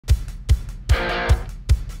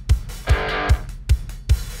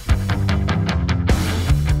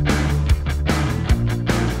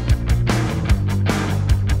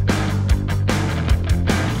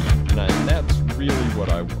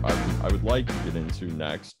like to get into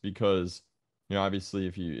next because, obviously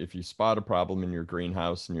if you spot a problem in your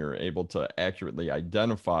greenhouse and you're able to accurately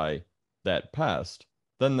identify that pest,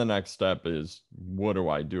 then the next step is, what do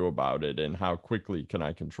I do about it and how quickly can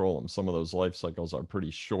I control them? Some of those life cycles are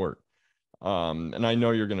pretty short. And I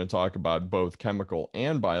know you're going to talk about both chemical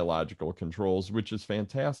and biological controls, which is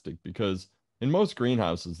fantastic because in most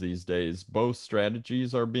greenhouses these days, both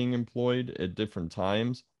strategies are being employed at different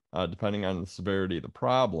times, depending on the severity of the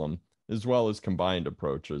problem, as well as combined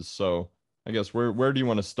approaches. So I guess where do you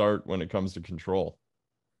want to start when it comes to control?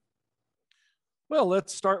 Well,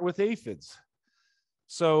 let's start with aphids.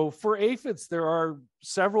 So for aphids, there are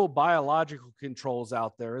several biological controls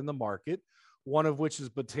out there in the market, one of which is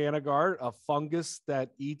Botanigard, a fungus that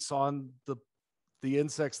eats on the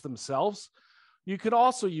insects themselves. You could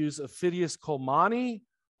also use Aphidius colmani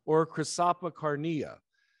or Chrysopa carnea.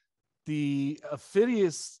 The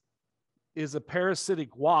Aphidius is a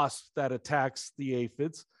parasitic wasp that attacks the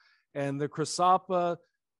aphids, and the Chrysopa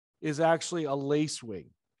is actually a lacewing.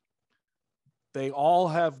 They all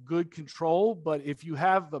have good control, but if you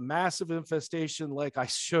have a massive infestation like I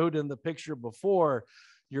showed in the picture before,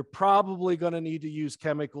 you're probably going to need to use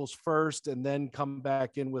chemicals first and then come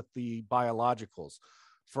back in with the biologicals.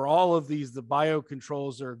 For all of these, the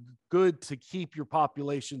biocontrols are good to keep your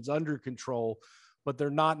populations under control, but they're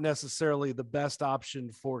not necessarily the best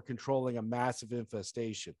option for controlling a massive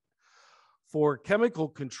infestation. For chemical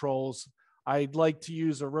controls, I'd like to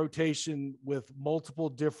use a rotation with multiple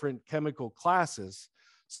different chemical classes,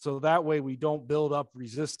 so that way we don't build up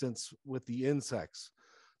resistance with the insects.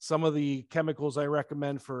 Some of the chemicals I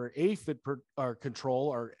recommend for aphid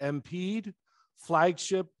control are Impede,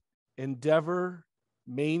 Flagship, Endeavor,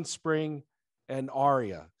 Mainspring, and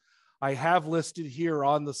Aria. I have listed here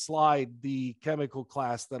on the slide the chemical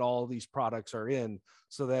class that all of these products are in,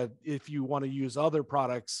 so that if you want to use other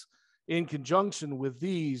products in conjunction with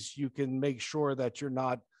these, you can make sure that you're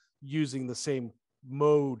not using the same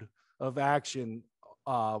mode of action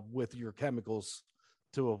with your chemicals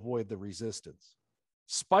to avoid the resistance.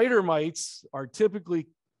 Spider mites are typically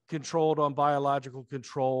controlled on biological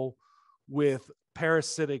control with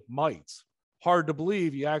parasitic mites. Hard to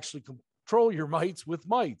believe you actually control your mites with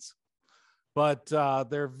mites, but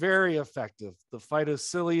they're very effective. The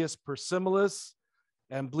Phytocilius persimilis,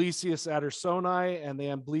 Amblysius Andersoni, and the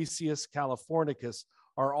Amblysius californicus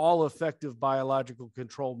are all effective biological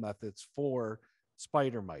control methods for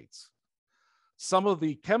spider mites. Some of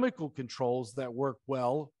the chemical controls that work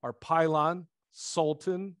well are Pylon,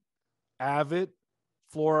 Sultan, Avid,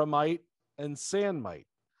 Floramite, and Sand mite.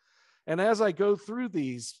 And as I go through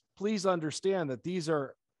these, please understand that these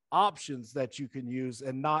are options that you can use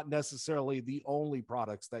and not necessarily the only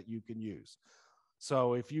products that you can use.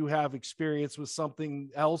 So if you have experience with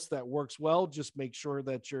something else that works well, just make sure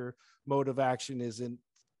that your mode of action isn't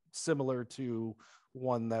similar to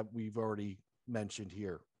one that we've already mentioned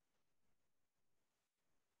here.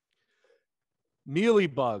 Mealy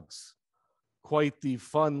bugs, quite the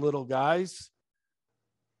fun little guys.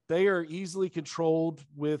 They are easily controlled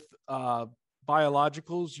with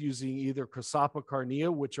biologicals using either Chrysopa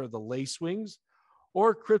carnea, which are the lacewings,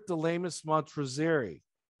 or Cryptolaemus montroseri.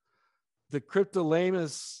 The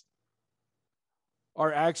Cryptolaemus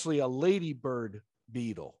are actually a ladybird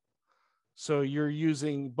beetle. So you're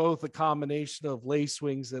using both a combination of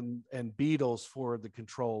lacewings and beetles for the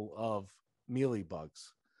control of mealy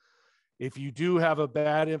bugs. If you do have a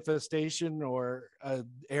bad infestation or an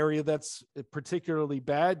area that's particularly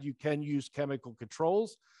bad, you can use chemical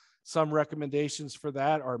controls. Some recommendations for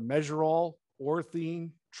that are Measurol,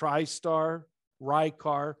 Orthene, Tristar,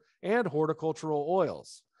 Rycar, and horticultural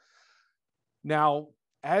oils. Now,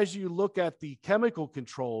 as you look at the chemical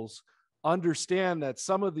controls, understand that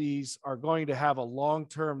some of these are going to have a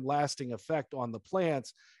long-term lasting effect on the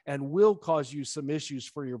plants and will cause you some issues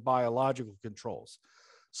for your biological controls.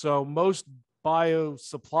 So most bio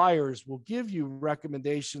suppliers will give you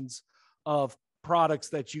recommendations of products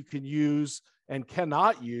that you can use and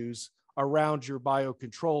cannot use around your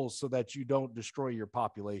biocontrols so that you don't destroy your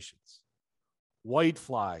populations.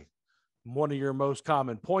 Whitefly, one of your most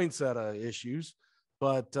common poinsettia issues,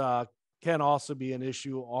 but can also be an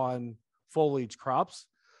issue on foliage crops.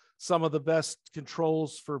 Some of the best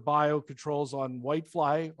controls for biocontrols on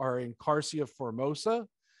whitefly are Incarcia formosa,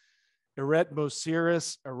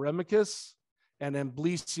 Eretmoceras eremicus, and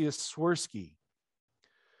Amblysius swirsky.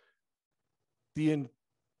 The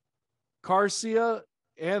Incarcia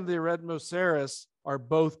and the Eretmoceras are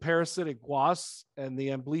both parasitic wasps, and the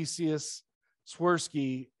Amblysius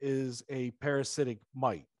swirsky is a parasitic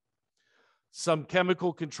mite. Some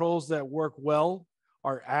chemical controls that work well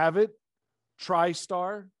are Avid,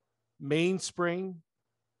 Tristar, mainspring,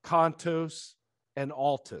 Contos, and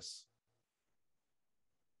Altus.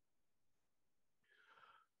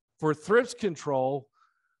 For thrips control,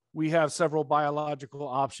 we have several biological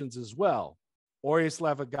options as well. Aureus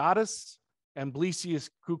laevagatus, Amblysius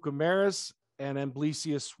cucumaris, and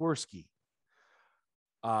Amblysius swirsky.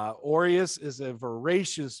 Aureus is a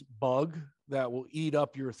voracious bug that will eat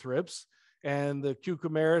up your thrips, and the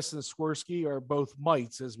cucumaris and swirsky are both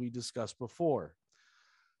mites, as we discussed before.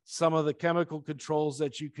 Some of the chemical controls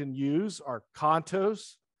that you can use are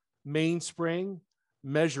Contos, Mainspring,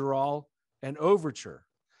 Measurol, and Overture.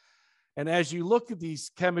 And as you look at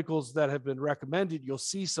these chemicals that have been recommended, you'll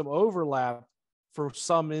see some overlap for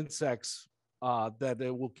some insects that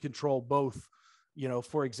it will control both,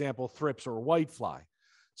 for example, thrips or whitefly.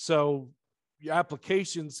 So your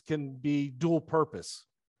applications can be dual purpose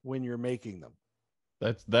when you're making them.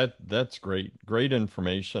 That's great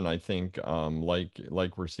information. I think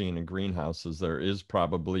like we're seeing in greenhouses, there is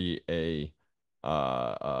probably a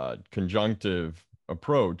conjunctive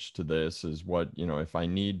approach to this. Is what, if I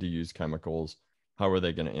need to use chemicals, how are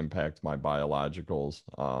they going to impact my biologicals?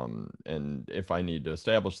 And if I need to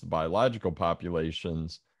establish the biological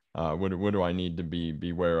populations, what do I need to be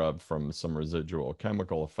beware of from some residual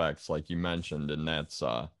chemical effects, like you mentioned? And that's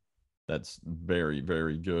very,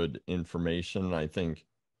 very good information. I think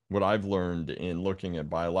what I've learned in looking at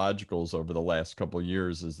biologicals over the last couple of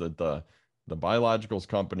years is that the biologicals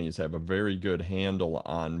companies have a very good handle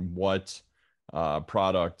on what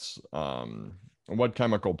products, what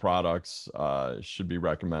chemical products should be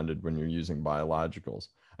recommended when you're using biologicals.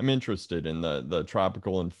 I'm interested in the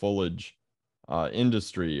tropical and foliage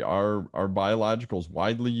industry. Are biologicals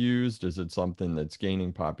widely used? Is it something that's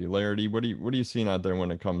gaining popularity? What are you seeing out there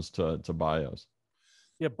when it comes to bios?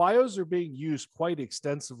 Yeah, bios are being used quite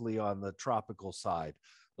extensively on the tropical side,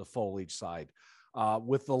 the foliage side.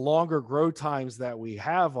 With the longer grow times that we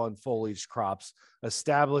have on foliage crops,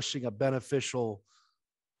 establishing a beneficial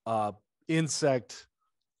insect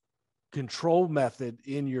control method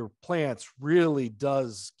in your plants really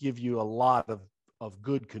does give you a lot of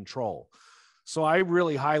good control. So I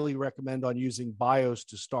really highly recommend on using bios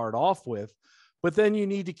to start off with, but then you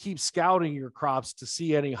need to keep scouting your crops to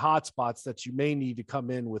see any hotspots that you may need to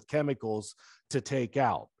come in with chemicals to take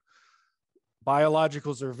out.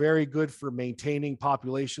 Biologicals are very good for maintaining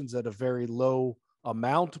populations at a very low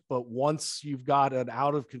amount, but once you've got an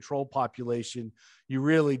out of control population, you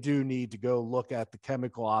really do need to go look at the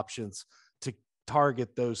chemical options to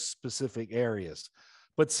target those specific areas.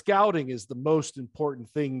 But scouting is the most important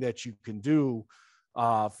thing that you can do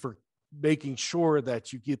for making sure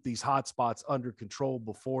that you get these hotspots under control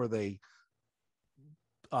before they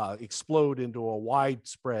explode into a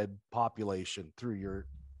widespread population through your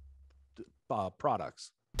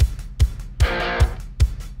products.